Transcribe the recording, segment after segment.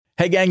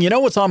Hey gang, you know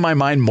what's on my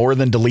mind more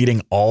than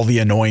deleting all the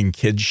annoying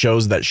kids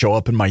shows that show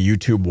up in my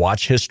YouTube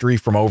watch history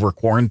from over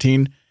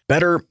quarantine?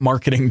 Better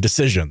marketing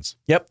decisions.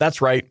 Yep, that's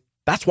right.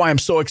 That's why I'm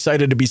so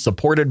excited to be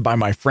supported by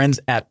my friends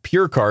at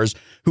Pure Cars,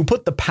 who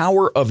put the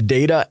power of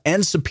data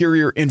and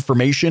superior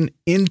information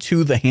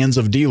into the hands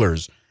of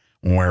dealers,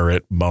 where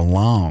it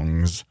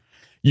belongs.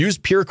 Use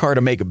Pure Car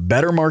to make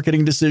better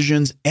marketing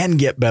decisions and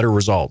get better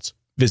results.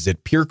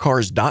 Visit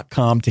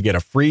purecars.com to get a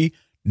free,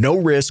 no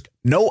risk,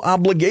 no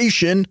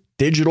obligation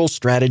digital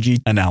strategy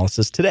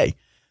analysis today.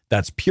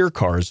 That's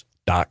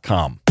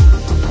purecars.com.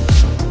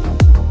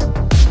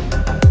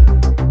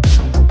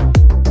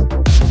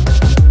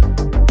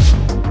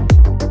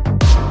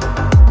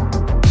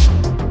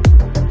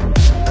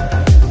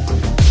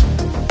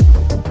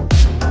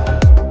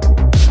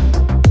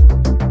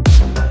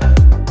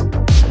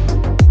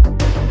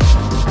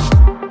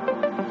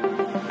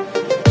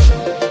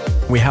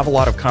 We have a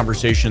lot of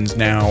conversations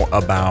now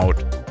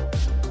about,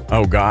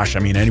 oh gosh, I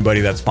mean,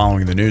 anybody that's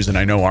following the news, and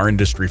I know our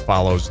industry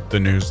follows the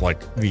news, like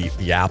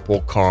the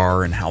Apple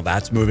car and how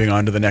that's moving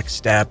on to the next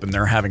step. And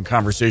they're having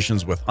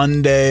conversations with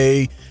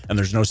Hyundai, and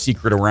there's no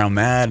secret around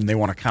that. And they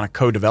want to kind of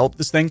co-develop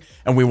this thing.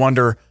 And we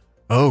wonder,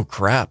 oh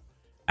crap,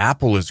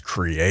 Apple is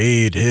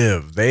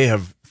creative. They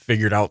have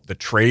figured out the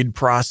trade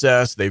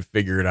process. They've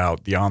figured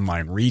out the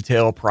online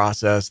retail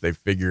process. They've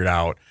figured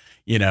out,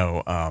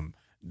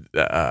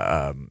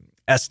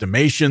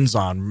 estimations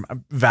on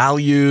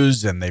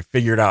values, and they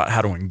figured out how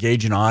to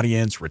engage an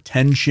audience,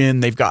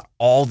 retention. They've got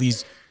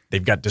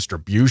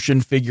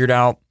distribution figured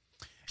out.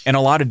 And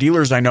a lot of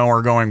dealers I know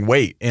are going,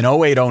 wait, in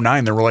 08,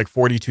 09, there were like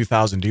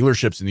 42,000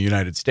 dealerships in the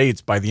United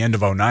States. By the end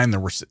of 09, there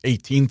were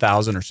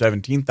 18,000 or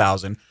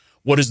 17,000.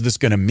 What is this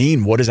going to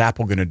mean? What is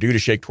Apple going to do to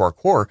shake to our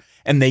core?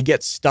 And they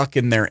get stuck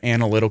in their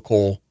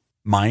analytical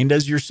mind,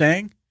 as you're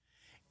saying.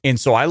 And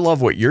so I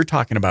love what you're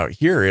talking about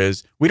here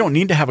is we don't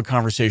need to have a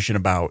conversation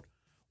about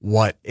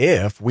what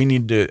if, we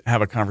need to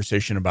have a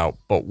conversation about,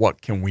 but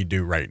what can we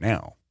do right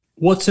now?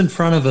 What's in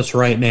front of us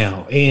right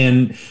now?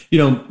 And,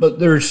 but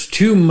there's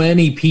too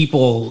many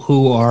people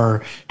who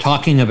are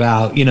talking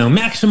about,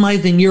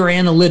 maximizing your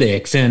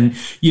analytics. And,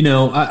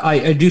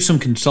 I do some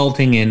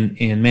consulting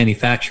in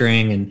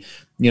manufacturing, and,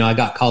 I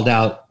got called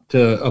out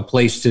to a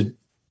place to,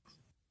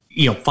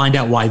 find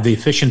out why the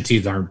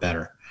efficiencies aren't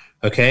better.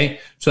 Okay.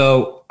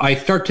 So I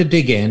start to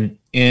dig in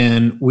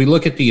and we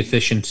look at the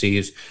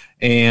efficiencies,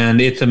 and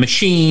it's a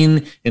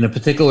machine in a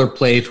particular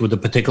place with a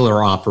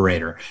particular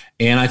operator.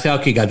 And I say,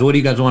 okay, guys, what do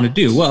you guys want to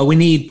do? Well, we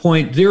need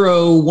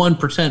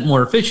 0.01%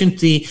 more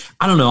efficiency.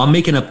 I don't know. I'm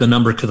making up the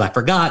number because I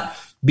forgot,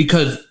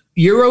 because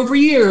year over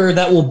year,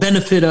 that will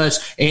benefit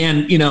us,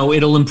 and,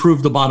 it'll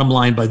improve the bottom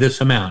line by this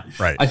amount.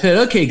 Right. I said,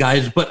 okay,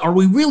 guys, but are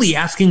we really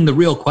asking the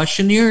real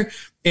question here?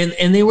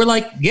 And they were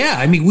like, yeah,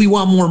 I mean, we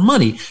want more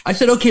money. I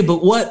said, okay,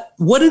 but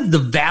what is the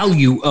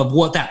value of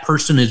what that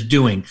person is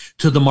doing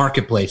to the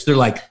marketplace? They're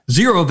like,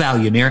 zero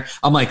value, Nair.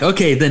 I'm like,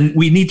 okay, then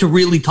we need to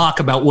really talk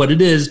about what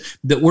it is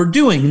that we're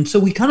doing. And so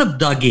we kind of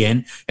dug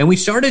in and we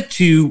started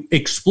to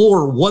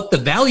explore what the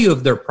value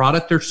of their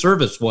product or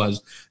service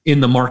was in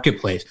the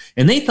marketplace.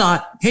 And they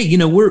thought, hey,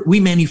 we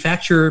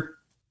manufacture,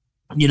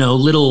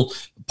 little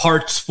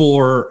parts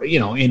for,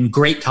 in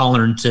great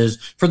tolerances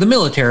for the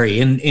military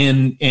and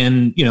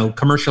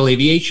commercial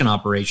aviation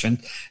operation.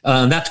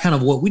 That's kind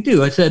of what we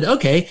do. I said,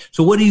 okay,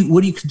 so what do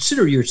you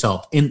consider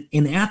yourself? And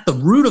at the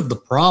root of the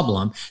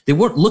problem, they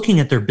weren't looking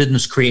at their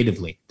business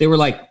creatively. They were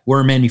like, we're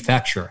a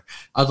manufacturer.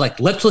 I was like,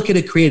 let's look at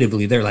it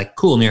creatively. They're like,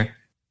 cool, Nair,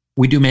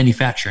 we do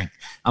manufacturing.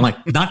 I'm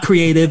like, not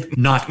creative,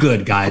 not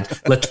good,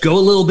 guys. Let's go a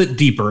little bit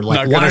deeper.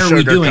 Like, why are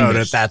we doing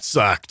this? That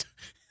sucked.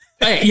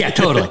 Yeah,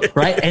 totally.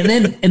 Right.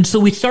 And so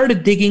we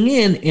started digging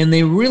in, and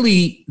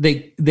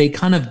they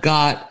kind of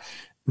got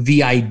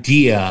the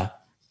idea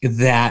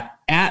that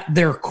at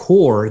their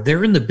core,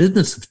 they're in the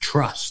business of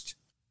trust.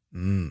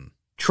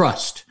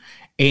 Trust.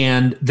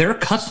 And their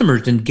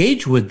customers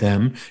engage with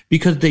them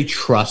because they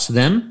trust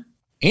them,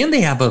 and they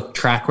have a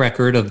track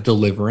record of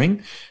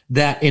delivering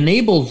that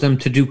enables them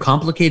to do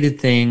complicated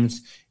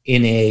things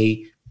in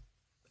a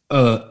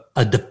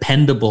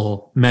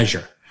dependable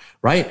measure.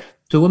 Right.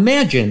 So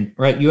imagine,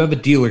 right, you have a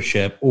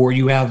dealership, or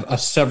you have a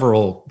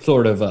several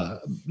sort of,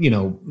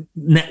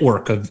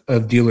 network of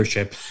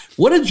dealership.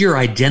 What is your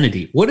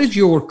identity? What is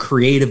your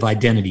creative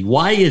identity?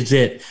 Why is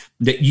it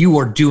that you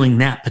are doing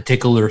that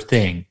particular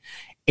thing?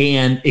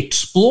 And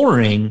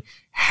exploring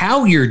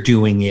how you're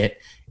doing it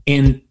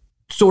and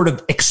sort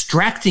of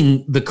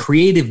extracting the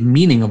creative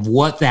meaning of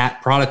what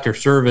that product or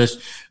service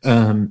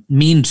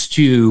means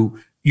to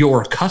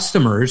your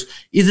customers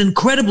is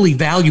incredibly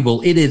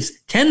valuable. It is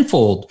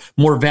tenfold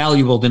more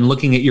valuable than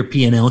looking at your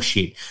P&L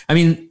sheet. I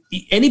mean,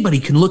 anybody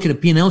can look at a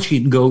P&L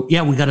sheet and go,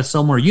 yeah, we got to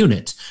sell more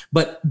units.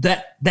 But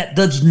that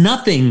does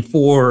nothing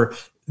for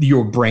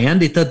your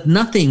brand. It does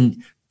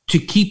nothing to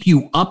keep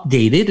you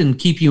updated and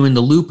keep you in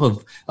the loop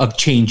of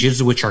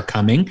changes which are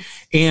coming.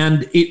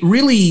 And it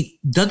really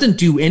doesn't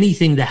do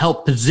anything to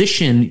help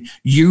position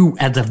you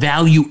as a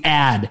value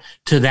add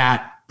to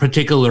that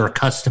particular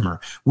customer.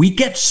 We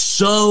get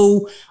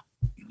so,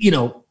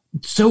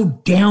 so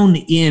down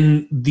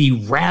in the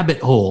rabbit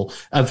hole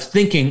of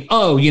thinking,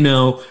 oh,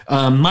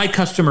 my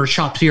customer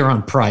shops here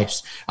on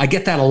price. I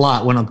get that a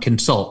lot when I'm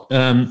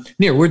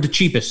we're the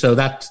cheapest. So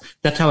that's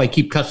how I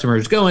keep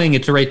customers going.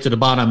 It's a race to the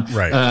bottom.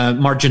 Right.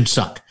 Margins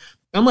suck.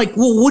 I'm like,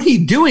 well, what are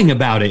you doing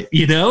about it?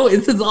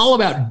 This is all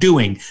about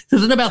doing. This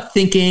isn't about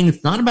thinking.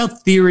 It's not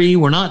about theory.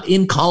 We're not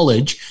in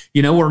college.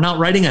 We're not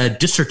writing a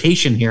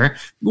dissertation here.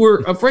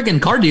 We're a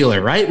friggin' car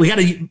dealer, right?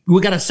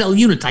 We gotta sell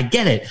units. I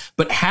get it.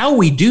 But how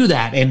we do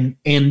that and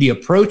the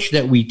approach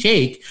that we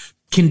take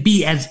can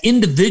be as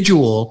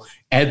individual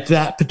as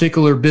that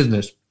particular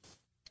business.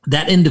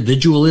 That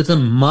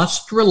individualism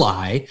must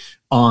rely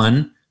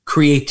on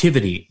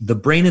creativity. The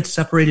brain is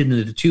separated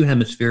into the two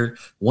hemispheres.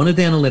 One is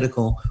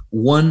analytical,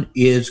 one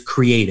is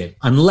creative.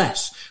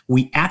 Unless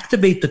we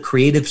activate the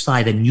creative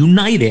side and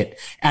unite it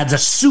as a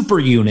super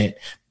unit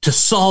to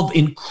solve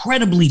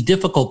incredibly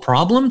difficult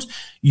problems,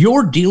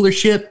 your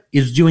dealership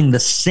is doing the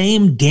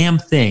same damn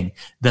thing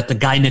that the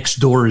guy next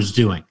door is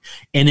doing.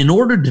 And in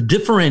order to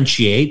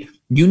differentiate,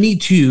 you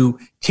need to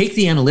take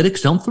the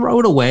analytics, don't throw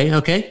it away,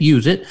 okay?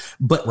 Use it,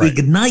 but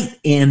ignite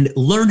and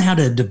learn how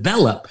to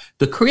develop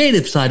the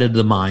creative side of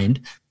the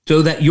mind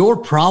so that your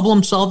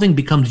problem solving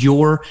becomes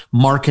your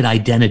market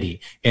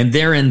identity, and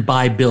therein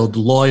by build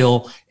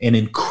loyal and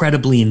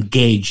incredibly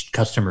engaged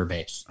customer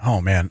base. Oh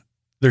man,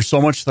 there's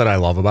so much that I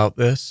love about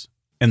this.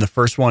 And the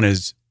first one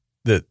is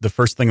the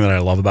first thing that I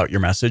love about your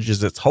message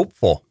is it's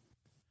hopeful.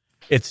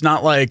 It's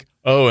not like,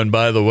 oh, and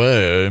by the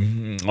way,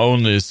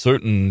 only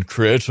certain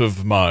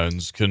creative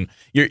minds can.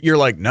 You're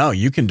like, no,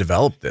 you can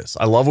develop this.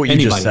 I love what you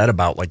just said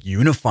about like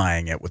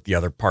unifying it with the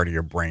other part of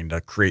your brain to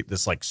create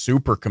this like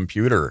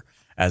supercomputer,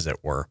 as it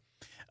were.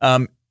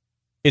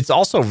 It's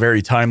also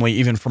very timely,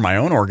 even for my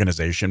own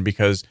organization,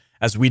 because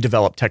as we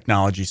develop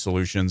technology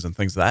solutions and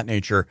things of that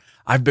nature,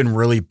 I've been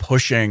really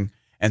pushing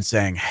and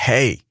saying,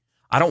 hey,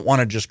 I don't want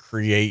to just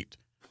create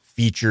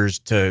features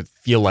to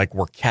feel like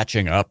we're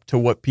catching up to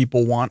what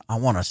people want. I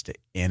want us to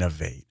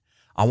innovate.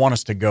 I want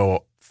us to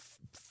go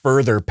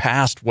further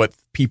past what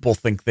people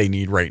think they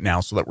need right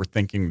now so that we're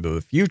thinking to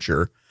the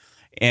future.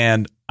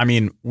 And I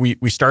mean, we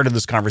started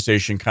this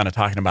conversation kind of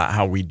talking about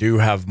how we do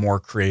have more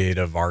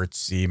creative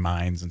artsy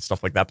minds and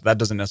stuff like that, but that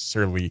doesn't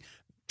necessarily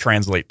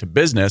translate to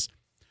business.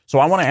 So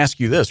I want to ask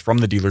you this from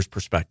the dealer's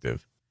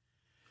perspective.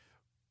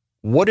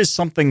 What is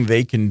something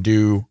they can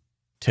do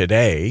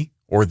today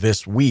or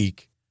this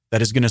week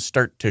that is going to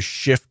start to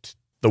shift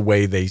the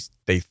way they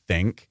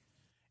think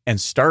and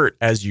start,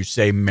 as you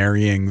say,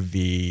 marrying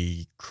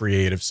the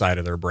creative side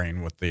of their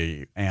brain with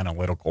the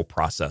analytical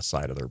process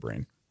side of their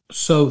brain?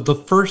 So the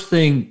first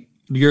thing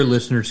your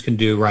listeners can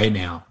do right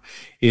now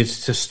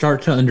is to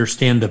start to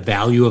understand the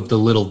value of the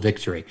little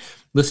victory.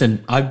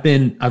 Listen,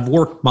 I've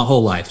worked my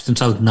whole life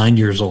since I was 9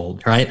 years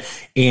old, right?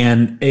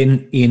 And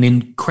in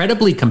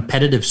incredibly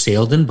competitive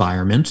sales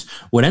environments,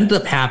 what ends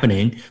up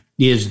happening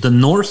is the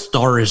North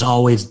Star is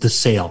always the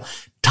sale.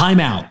 Time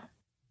out.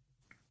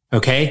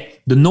 Okay?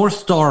 The North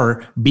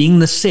Star being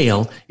the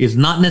sale is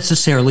not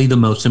necessarily the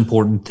most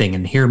important thing.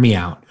 And hear me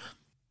out.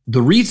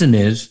 The reason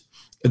is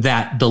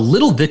that the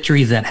little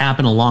victories that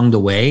happen along the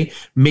way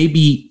may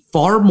be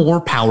far more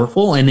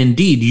powerful, and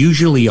indeed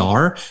usually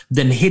are,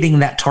 than hitting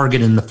that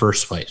target in the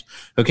first place.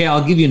 Okay,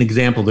 I'll give you an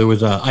example. There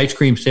was an ice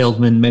cream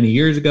salesman many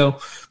years ago,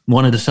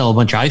 wanted to sell a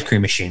bunch of ice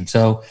cream machines.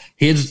 So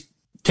his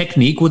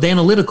technique was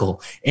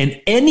analytical,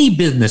 and any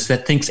business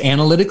that thinks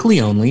analytically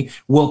only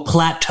will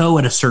plateau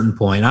at a certain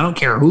point. I don't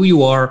care who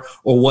you are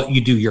or what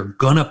you do, you're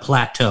gonna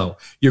plateau.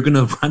 You're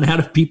gonna run out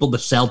of people to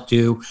sell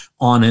to,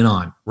 on and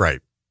on.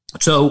 Right.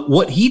 So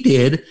what he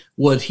did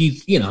was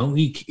he's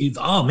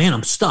oh man,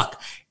 I'm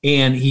stuck.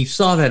 And he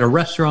saw that a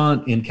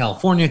restaurant in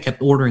California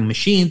kept ordering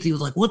machines. He was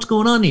like, what's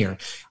going on here?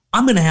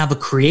 I'm going to have a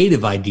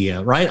creative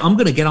idea, right? I'm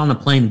going to get on a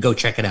plane and go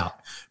check it out.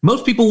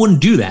 Most people wouldn't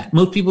do that.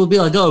 Most people would be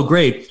like, oh,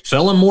 great,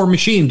 selling more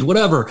machines,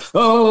 whatever.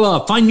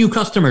 Oh, find new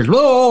customers.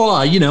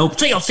 Oh,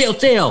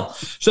 sale.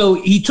 So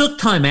he took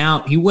time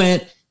out. He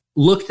went,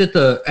 looked at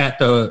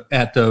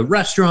the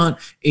restaurant,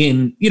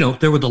 and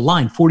there was a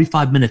line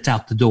 45 minutes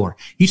out the door.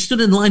 He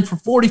stood in line for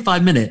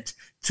 45 minutes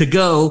to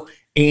go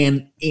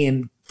and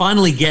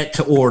finally get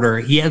to order.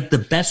 He had the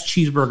best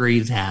cheeseburger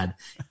he's had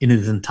in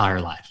his entire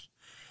life.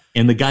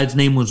 And the guy's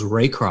name was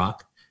Ray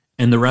Kroc,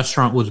 and the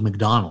restaurant was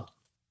McDonald's.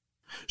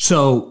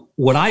 So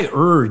what I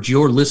urge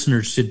your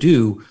listeners to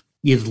do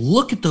is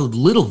look at those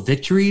little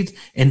victories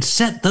and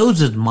set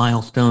those as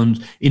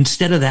milestones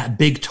instead of that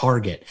big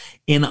target,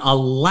 and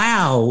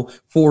allow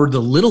for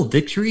the little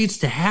victories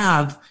to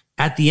have,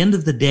 at the end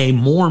of the day,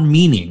 more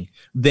meaning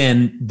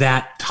than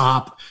that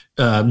top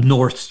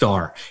North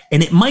Star.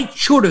 And it might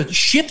sort of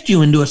shift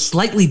you into a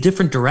slightly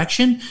different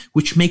direction,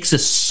 which makes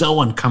us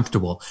so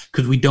uncomfortable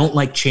because we don't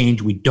like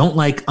change. We don't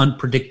like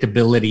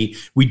unpredictability.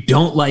 We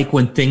don't like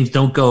when things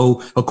don't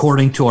go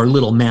according to our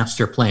little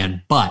master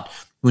plan. But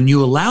when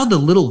you allow the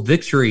little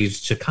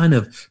victories to kind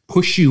of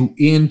push you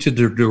into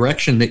the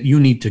direction that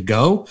you need to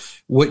go,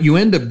 what you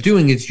end up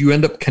doing is you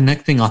end up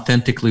connecting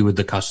authentically with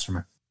the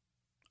customer.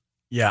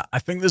 Yeah, I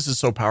think this is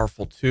so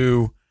powerful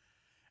too.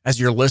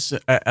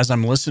 as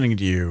I'm listening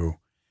to you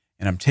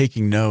and I'm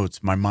taking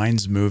notes, my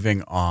mind's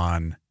moving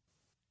on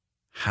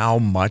how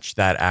much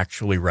that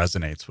actually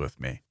resonates with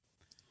me.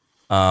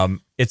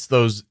 It's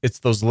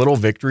those little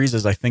victories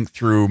as I think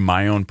through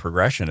my own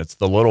progression. It's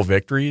the little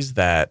victories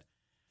that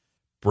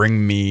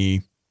bring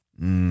me,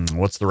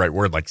 what's the right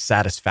word? Like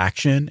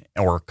satisfaction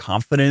or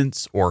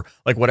confidence or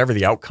like whatever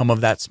the outcome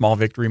of that small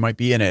victory might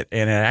be. And it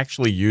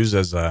actually uses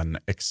as an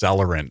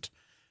accelerant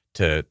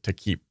to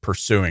keep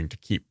pursuing, to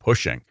keep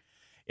pushing.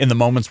 In the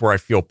moments where I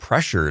feel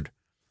pressured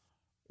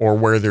or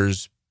where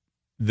there's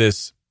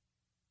this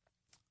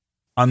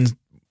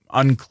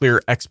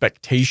unclear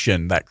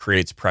expectation that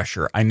creates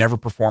pressure, I never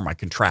perform, I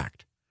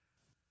contract.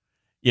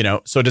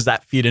 So does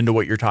that feed into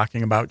what you're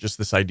talking about? Just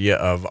this idea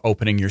of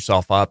opening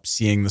yourself up,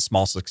 seeing the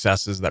small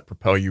successes that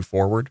propel you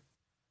forward?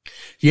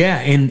 Yeah.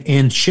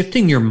 And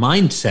shifting your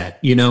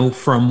mindset,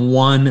 from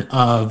one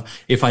of,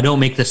 if I don't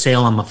make the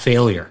sale, I'm a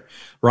failure,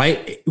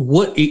 right?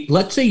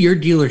 Let's say your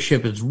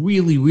dealership is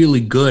really, really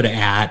good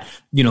at,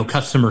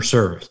 customer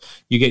service.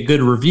 You get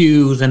good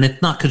reviews, and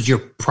it's not because you're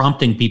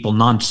prompting people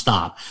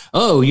nonstop.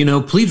 Oh,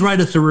 please write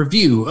us a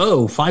review.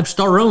 Oh,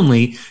 5-star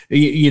only,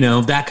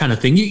 that kind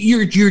of thing.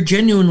 You're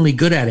genuinely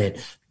good at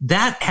it.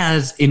 That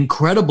has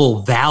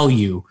incredible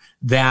value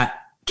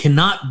that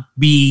cannot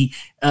be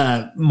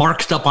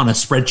marked up on a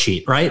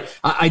spreadsheet, right?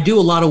 I do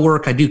a lot of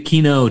work. I do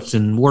keynotes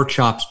and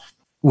workshops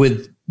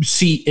with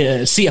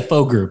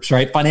CFO groups,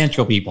 right?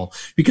 Financial people,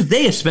 because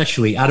they,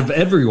 especially out of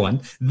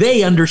everyone,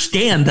 they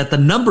understand that the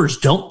numbers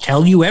don't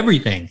tell you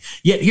everything.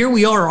 Yet here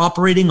we are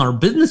operating our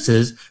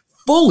businesses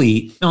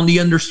fully on the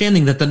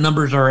understanding that the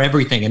numbers are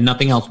everything and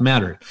nothing else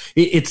matters.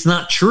 It's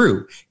not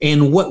true.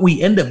 And what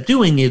we end up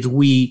doing is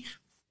we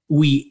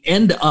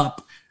end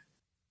up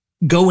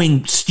going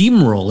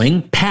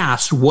steamrolling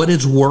past what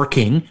is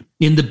working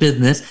in the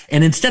business.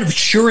 And instead of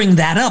shoring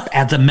that up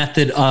as a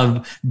method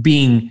of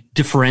being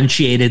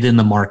differentiated in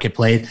the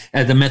marketplace,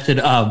 as a method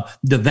of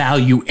the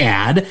value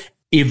add,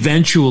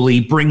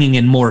 eventually bringing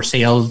in more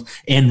sales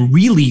and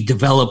really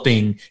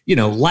developing,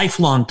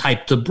 lifelong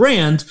types of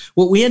brands,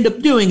 what we end up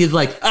doing is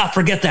like,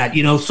 forget that,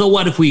 so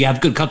what if we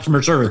have good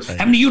customer service?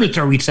 How many units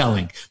are we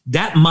selling?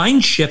 That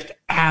mind shift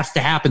has to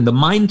happen. The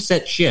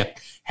mindset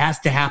shift has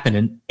to happen.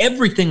 And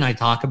everything I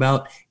talk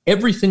about,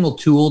 every single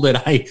tool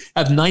that I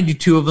have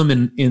 92 of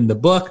them in the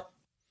book,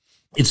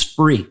 it's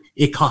free.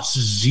 It costs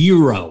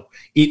zero.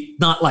 It's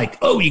not like,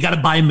 oh, you got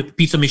to buy a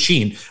piece of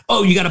machine.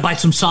 Oh, you got to buy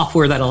some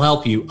software that'll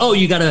help you. Oh,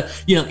 you got to,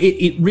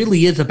 it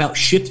really is about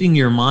shifting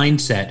your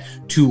mindset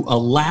to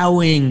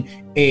allowing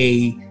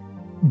a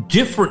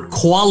different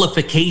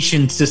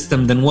qualification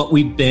system than what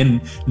we've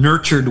been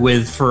nurtured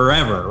with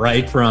forever,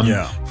 right?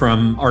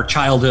 From our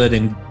childhood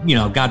and,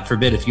 God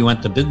forbid if you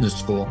went to business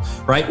school,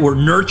 right? We're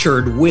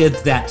nurtured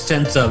with that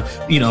sense of,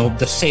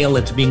 the sale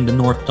as being the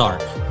North Star.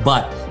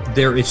 But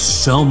there is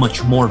so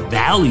much more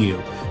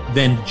value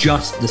than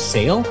just the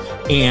sale.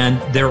 And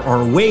there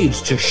are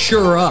ways to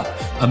shore up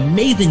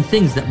amazing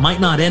things that might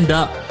not end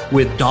up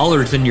with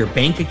dollars in your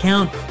bank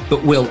account,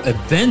 but will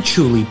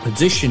eventually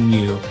position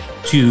you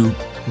to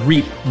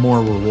reap more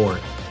reward.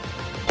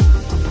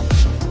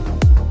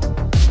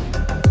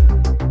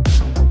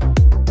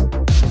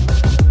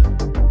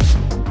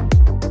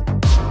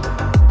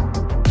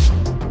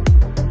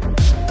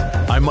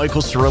 I'm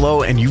Michael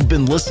Cirillo, and you've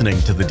been listening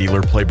to the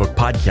Dealer Playbook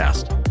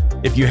Podcast.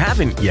 If you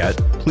haven't yet,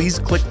 please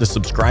click the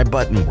subscribe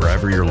button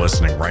wherever you're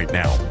listening right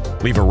now.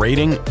 Leave a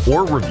rating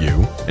or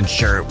review and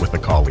share it with a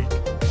colleague.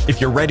 If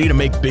you're ready to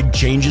make big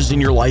changes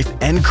in your life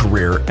and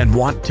career and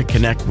want to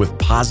connect with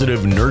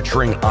positive,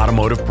 nurturing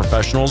automotive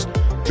professionals,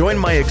 join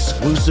my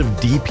exclusive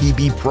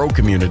DPB Pro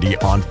community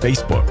on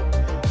Facebook.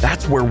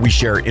 That's where we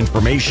share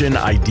information,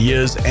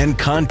 ideas, and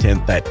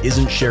content that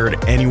isn't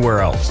shared anywhere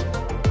else.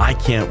 I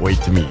can't wait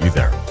to meet you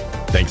there.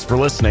 Thanks for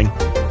listening.